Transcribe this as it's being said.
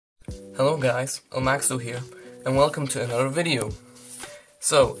Hello guys, Maxo here, and welcome to another video.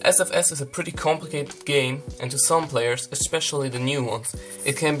 So, SFS is a pretty complicated game, and to some players, especially the new ones,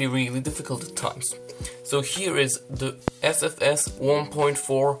 it can be really difficult at times. So here is the SFS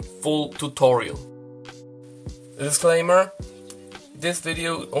 1.4 full tutorial. Disclaimer: this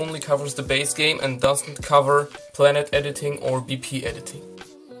video only covers the base game and doesn't cover planet editing or BP editing.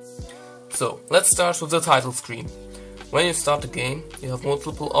 So, let's start with the title screen. When you start the game, you have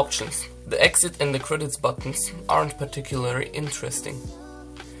multiple options. The exit and the credits buttons aren't particularly interesting.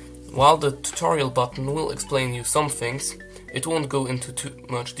 While the tutorial button will explain you some things, it won't go into too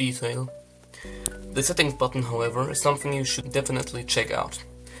much detail. The settings button, however, is something you should definitely check out.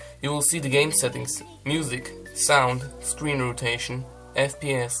 You will see the game settings, music, sound, screen rotation,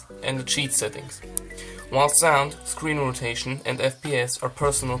 FPS and the cheat settings. While sound, screen rotation and FPS are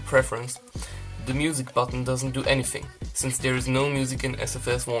personal preference, the music button doesn't do anything, since there is no music in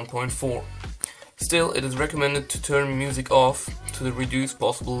SFS 1.4. Still, it is recommended to turn music off to reduce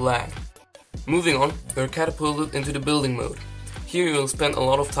possible lag. Moving on, we are catapulted into the building mode. Here you will spend a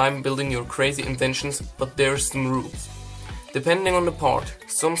lot of time building your crazy inventions, but there are some rules. Depending on the part,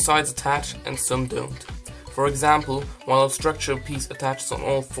 some sides attach and some don't. For example, while a structural piece attaches on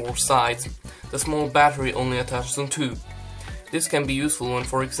all 4 sides, the small battery only attaches on 2. This can be useful when,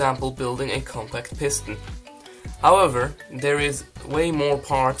 for example, building a compact piston. However, there is way more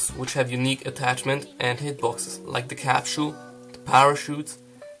parts which have unique attachment and hitboxes, like the capsule, the parachutes,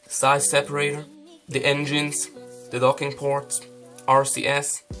 the size separator, the engines, the docking ports,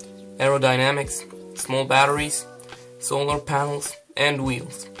 RCS, aerodynamics, small batteries, solar panels and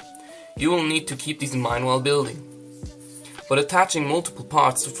wheels. You will need to keep these in mind while building. But attaching multiple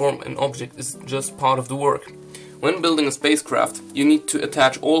parts to form an object is just part of the work. When building a spacecraft, you need to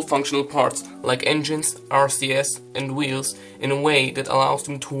attach all functional parts like engines, RCS and wheels in a way that allows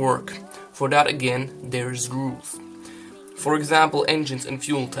them to work. For that again, there's rules. For example, engines and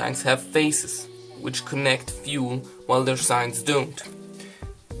fuel tanks have faces which connect fuel while their signs don't.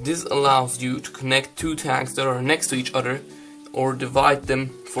 This allows you to connect 2 tanks that are next to each other or divide them,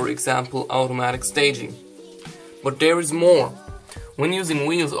 for example, automatic staging. But there is more. When using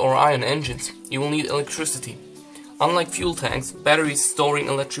wheels or ion engines, you will need electricity. Unlike fuel tanks, batteries storing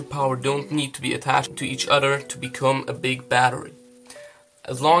electric power don't need to be attached to each other to become a big battery.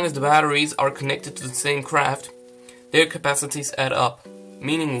 As long as the batteries are connected to the same craft, their capacities add up,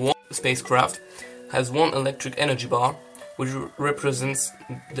 meaning one spacecraft has one electric energy bar, which represents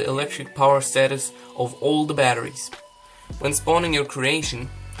the electric power status of all the batteries. When spawning your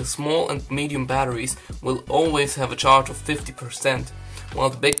creation, the small and medium batteries will always have a charge of 50%, while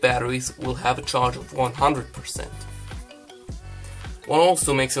the big batteries will have a charge of 100%. What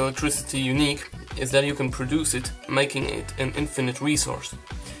also makes electricity unique is that you can produce it, making it an infinite resource.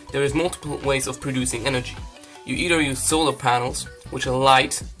 There is multiple ways of producing energy. You either use solar panels, which are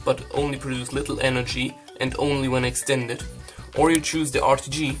light but only produce little energy and only when extended, or you choose the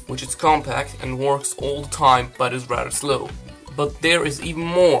RTG, which is compact and works all the time but is rather slow. But there is even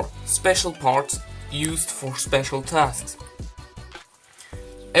more: special parts used for special tasks.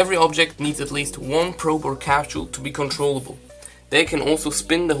 Every object needs at least one probe or capsule to be controllable. They can also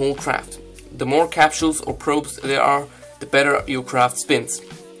spin the whole craft. The more capsules or probes there are, the better your craft spins.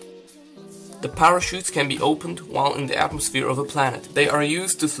 The parachutes can be opened while in the atmosphere of a planet. They are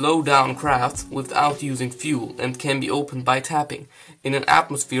used to slow down crafts without using fuel and can be opened by tapping in an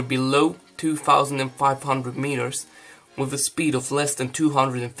atmosphere below 2,500 meters with a speed of less than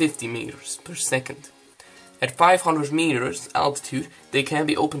 250 meters per second. At 500 meters altitude, they can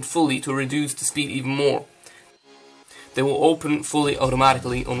be opened fully to reduce the speed even more. They will open fully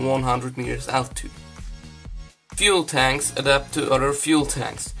automatically on 100 meters altitude. Fuel tanks adapt to other fuel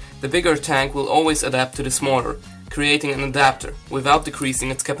tanks. The bigger tank will always adapt to the smaller, creating an adapter without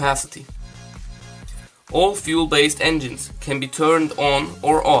decreasing its capacity. All fuel-based engines can be turned on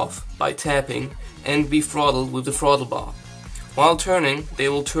or off by tapping and be throttled with the throttle bar. While turning, they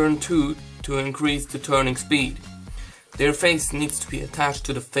will turn too to increase the turning speed. Their face needs to be attached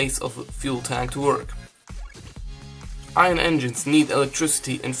to the face of a fuel tank to work. Ion engines need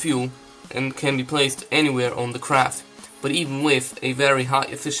electricity and fuel and can be placed anywhere on the craft, but even with a very high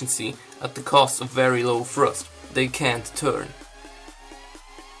efficiency at the cost of very low thrust, they can't turn.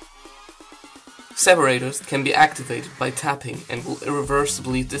 Separators can be activated by tapping and will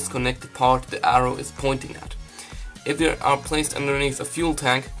irreversibly disconnect the part the arrow is pointing at. If they are placed underneath a fuel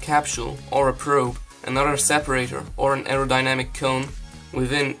tank, capsule or a probe, another separator or an aerodynamic cone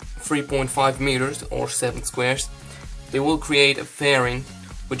within 3.5 meters or 7 squares, they will create a fairing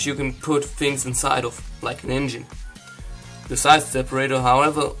which you can put things inside of, like an engine. The side separator,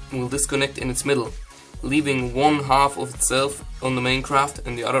 however, will disconnect in its middle, leaving one half of itself on the main craft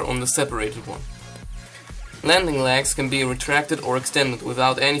and the other on the separated one. Landing legs can be retracted or extended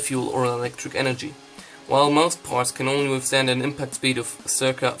without any fuel or electric energy. While most parts can only withstand an impact speed of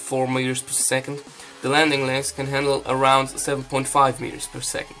circa 4 meters per second, the landing legs can handle around 7.5 meters per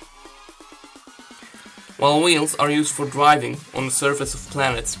second. While wheels are used for driving on the surface of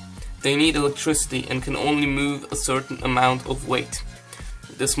planets, they need electricity and can only move a certain amount of weight.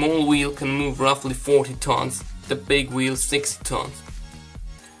 The small wheel can move roughly 40 tons, the big wheel 60 tons.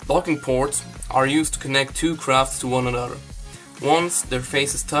 Docking ports are used to connect two crafts to one another. Once their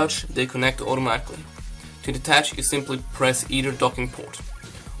faces touch, they connect automatically. To detach, you simply press either docking port.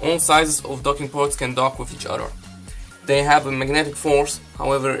 All sizes of docking ports can dock with each other. They have a magnetic force,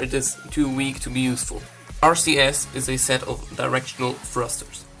 however it is too weak to be useful. RCS is a set of directional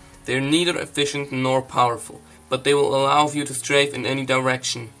thrusters. They are neither efficient nor powerful, but they will allow you to strafe in any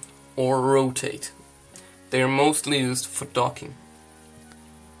direction or rotate. They are mostly used for docking.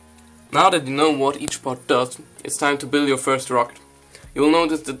 Now that you know what each part does, it's time to build your first rocket. You will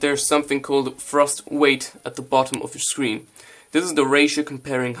notice that there's something called thrust weight at the bottom of your screen. This is the ratio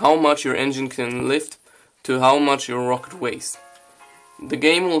comparing how much your engine can lift to how much your rocket weighs. The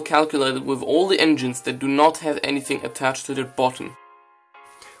game will calculate it with all the engines that do not have anything attached to their bottom.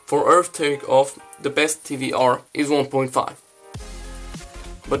 For Earth takeoff, the best TVR is 1.5.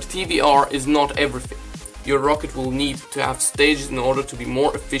 But TVR is not everything. Your rocket will need to have stages in order to be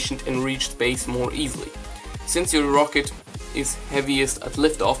more efficient and reach space more easily. Since your rocket is heaviest at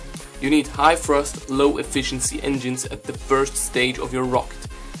liftoff, you need high thrust, low efficiency engines at the first stage of your rocket,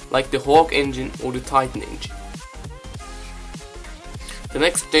 like the Hawk engine or the Titan engine. The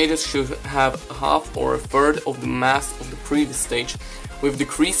next stages should have half or a third of the mass of the previous stage, with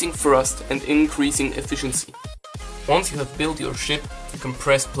decreasing thrust and increasing efficiency. Once you have built your ship, you can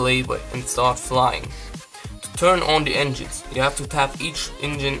press play and start flying. To turn on the engines, you have to tap each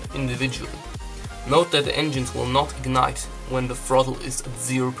engine individually. Note that the engines will not ignite when the throttle is at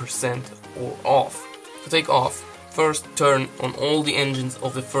 0% or off. To take off, first turn on all the engines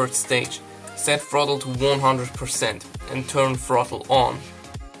of the first stage, set throttle to 100% and turn throttle on.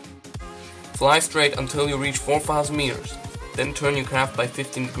 Fly straight until you reach 4,000 meters, then turn your craft by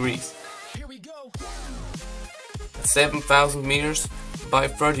 15 degrees. At 7,000 meters by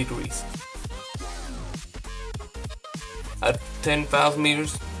 30 degrees. At 10,000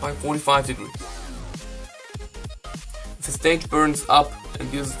 meters by 45 degrees. If the stage burns up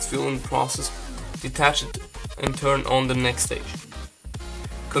and uses its fuel in the process, detach it and turn on the next stage.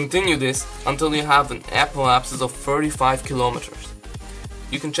 Continue this until you have an apoapsis of 35 kilometers.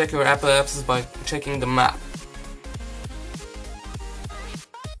 You can check your apoapsis by checking the map.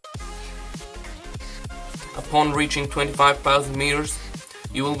 Upon reaching 25,000 meters,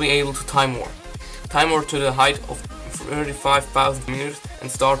 you will be able to time warp. Time warp to the height of 35,000 meters and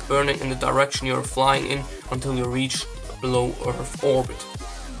start burning in the direction you are flying in until you reach below Earth orbit.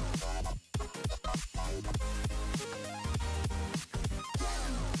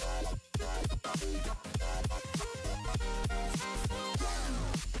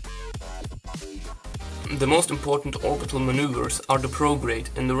 The most important orbital maneuvers are the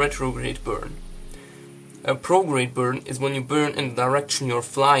prograde and the retrograde burn. A prograde burn is when you burn in the direction you are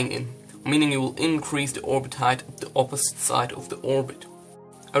flying in, meaning you will increase the orbit height at the opposite side of the orbit.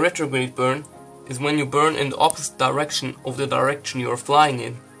 A retrograde burn is when you burn in the opposite direction of the direction you are flying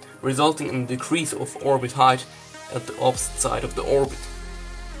in, resulting in a decrease of orbit height at the opposite side of the orbit.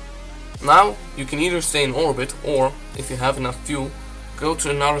 Now you can either stay in orbit or, if you have enough fuel, go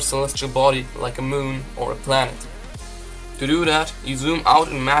to another celestial body like a moon or a planet. To do that, you zoom out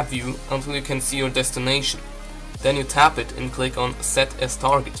in map view until you can see your destination. Then you tap it and click on Set as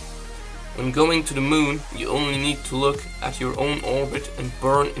Target. When going to the moon, you only need to look at your own orbit and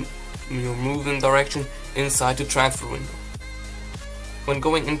burn in your movement direction inside the transfer window. When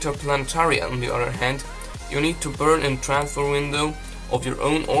going interplanetary, on the other hand, you need to burn in the transfer window of your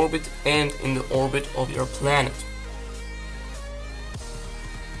own orbit and in the orbit of your planet.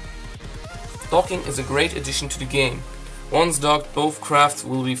 Docking is a great addition to the game. Once docked, both crafts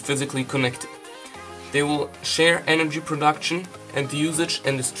will be physically connected. They will share energy production and usage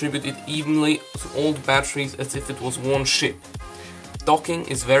and distribute it evenly to all the batteries as if it was one ship. Docking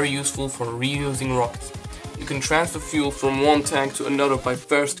is very useful for reusing rockets. You can transfer fuel from one tank to another by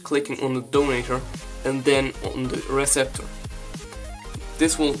first clicking on the donator and then on the receptor.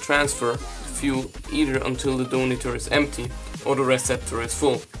 This will transfer the fuel either until the donator is empty or the receptor is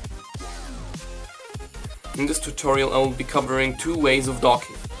full. In this tutorial I will be covering two ways of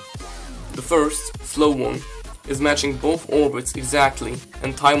docking. The first, slow one, is matching both orbits exactly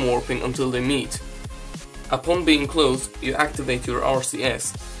and time warping until they meet. Upon being close, you activate your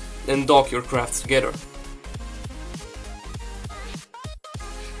RCS and dock your crafts together.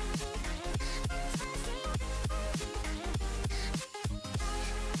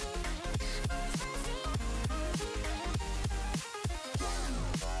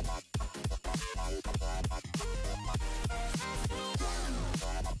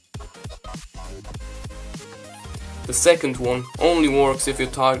 The second one only works if your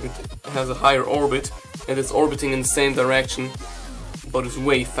target has a higher orbit and is orbiting in the same direction but is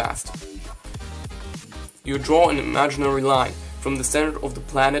way faster. You draw an imaginary line from the center of the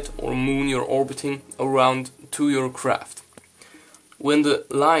planet or moon you're orbiting around to your craft. When the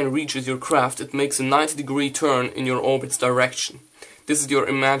line reaches your craft, it makes a 90-degree turn in your orbit's direction. This is your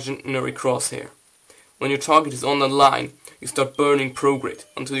imaginary crosshair. When your target is on the line, you start burning prograde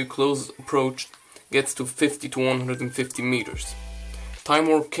until your closest approach gets to 50 to 150 meters. Time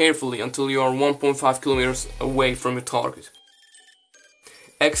warp carefully until you are 1.5 kilometers away from your target.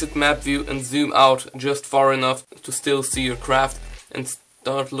 Exit map view and zoom out just far enough to still see your craft and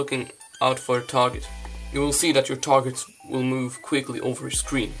start looking out for your target. You will see that your targets will move quickly over your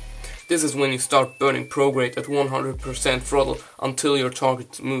screen. This is when you start burning prograde at 100% throttle until your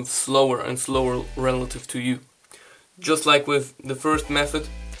target moves slower and slower relative to you. Just like with the first method,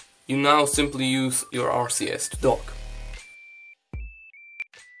 you now simply use your RCS to dock.